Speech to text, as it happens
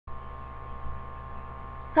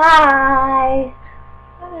Hi!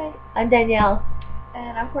 Hi. I'm Danielle,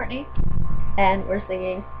 And I'm Courtney. and we're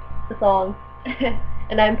singing the song.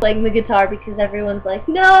 And I'm playing the guitar because everyone's like,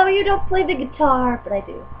 no, you don't play the guitar, but I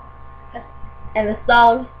do. And the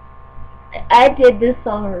song, I did this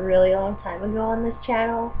song a really long time ago on this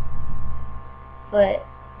channel, but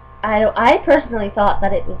I personally thought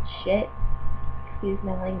that it was shit. Excuse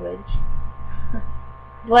my language.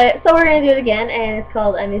 But, so we're going to do it again, and it's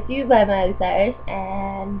called I Miss You by Miley Cyrus,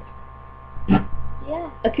 and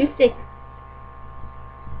yeah, Acoustic.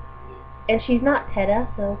 And she's not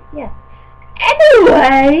Tedda, so yeah.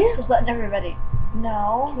 Anyway! Just letting everybody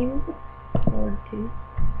know. He was forward too.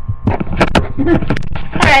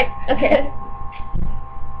 Alright, okay.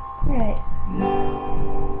 Alright.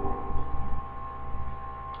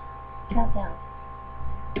 Countdown.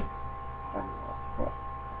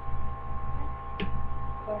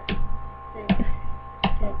 4, 3,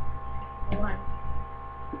 2, 1.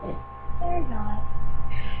 They're not.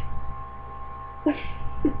 Do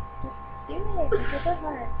it. It's super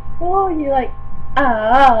hard. Oh, you're like,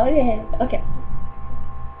 oh, yeah. Okay.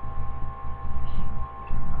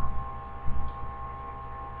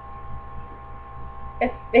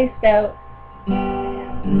 It's spaced out.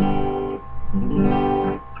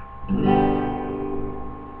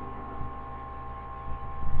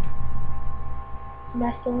 Am I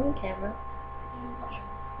still on the camera?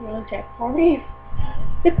 You want to check for me?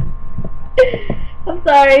 I'm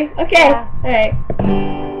sorry. Okay. Yeah. Alright.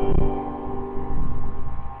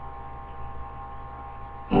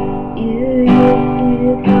 You used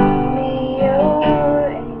to call me your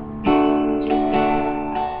angel.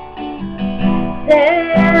 Say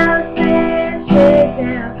I'll send straight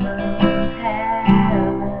down from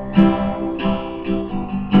heaven.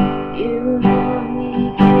 You hold me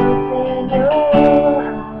close in your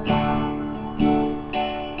arms.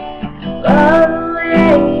 Oh, the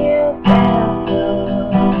way you felt so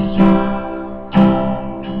strong.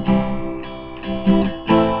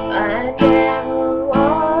 I never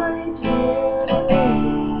wanted you to leave.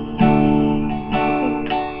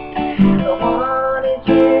 I wanted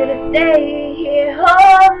you to stay here,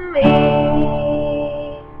 hold me.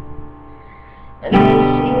 I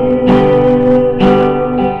miss you, I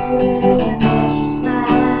miss your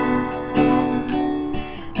smile,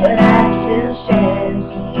 but I still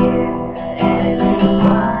cherish you every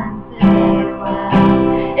once in a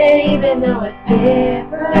while. And even though it's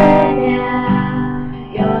different now,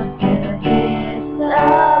 you're still here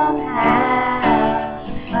somehow.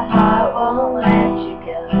 My heart won't let you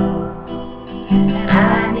go, and I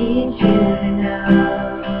need you to know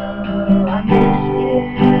I miss you.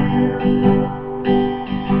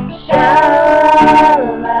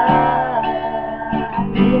 Sha-la-la, I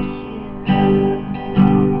miss you.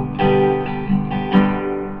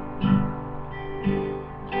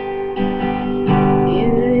 You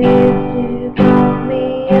used to call me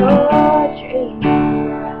your dream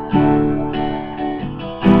girl,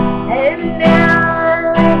 and now I'm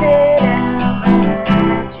living out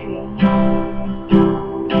my dream.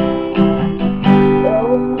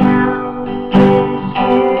 Oh, how I wish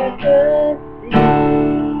you could see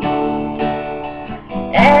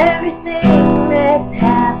everything that's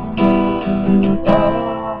happening for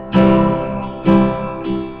me.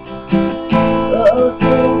 Oh,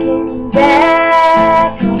 thinking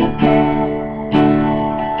back on the past,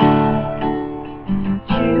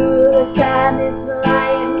 to the time is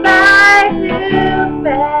flying by too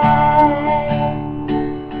fast.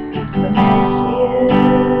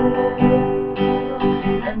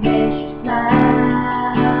 I miss your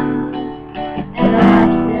smile, and I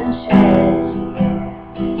still cherish you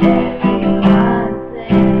every once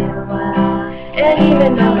in a while. And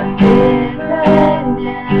even though it's different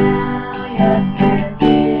now, you're still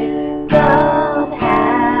here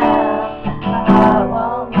somehow. My heart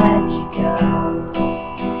won't let you go,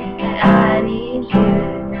 and I need you to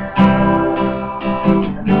know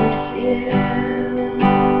I miss you.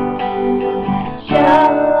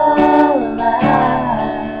 Sha-la-la,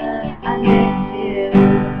 I miss you.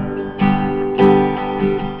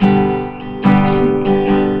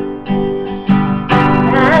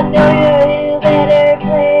 I know you're in a better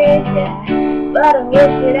place, yeah, but I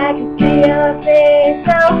wish that I could see your face.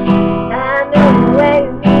 So I know where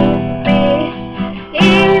you need to be,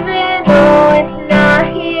 even though it's not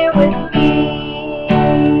here with me.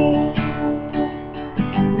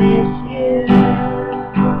 Miss you,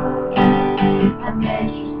 I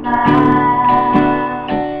miss your smile,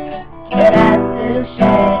 but I still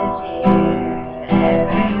cherish you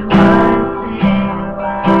every once in a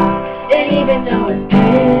while. And even though it's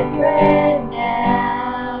different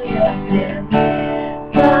now, you're still here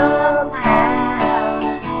somehow.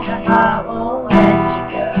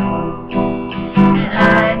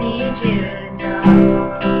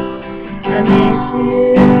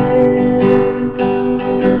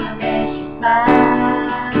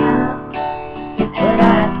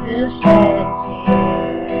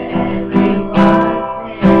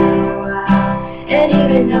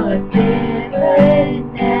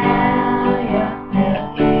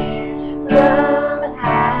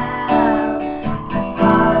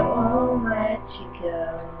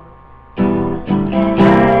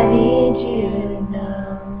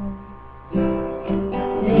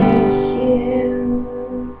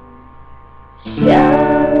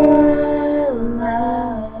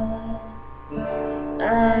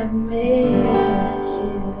 I miss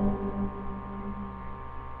you.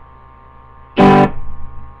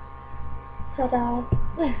 Ta-da.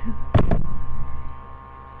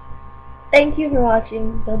 Thank you for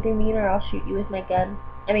watching. Don't be mean or I'll shoot you with my gun.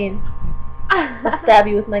 I mean, I'll stab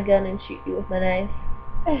you with my gun and shoot you with my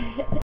knife.